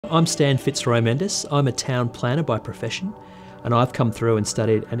I'm Stan Fitzroy-Mendis. I'm a town planner by profession, and I've come through and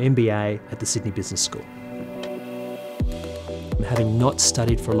studied an MBA at the Sydney Business School. Having not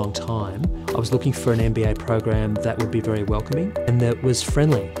studied for a long time, I was looking for an MBA program that would be very welcoming and that was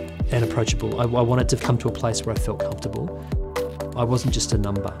friendly and approachable. I wanted to come to a place where I felt comfortable. I wasn't just a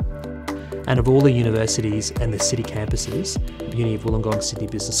number. And of all the universities and the city campuses, the Uni of Wollongong Sydney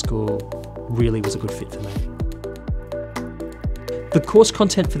Business School really was a good fit for me. The course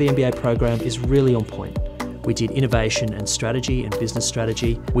content for the MBA program is really on point. We did innovation and strategy and business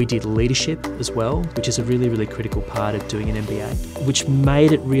strategy. We did leadership as well, which is a really, really critical part of doing an MBA, which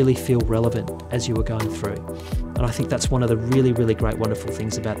made it really feel relevant as you were going through. And I think that's one of the really, really great, wonderful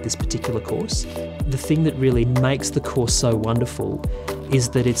things about this particular course. The thing that really makes the course so wonderful is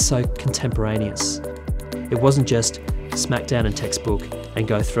that it's so contemporaneous. It wasn't just smack down a textbook and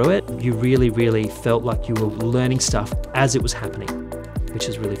go through it. You really, really felt like you were learning stuff as it was happening, which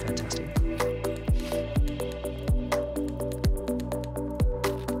is really fantastic.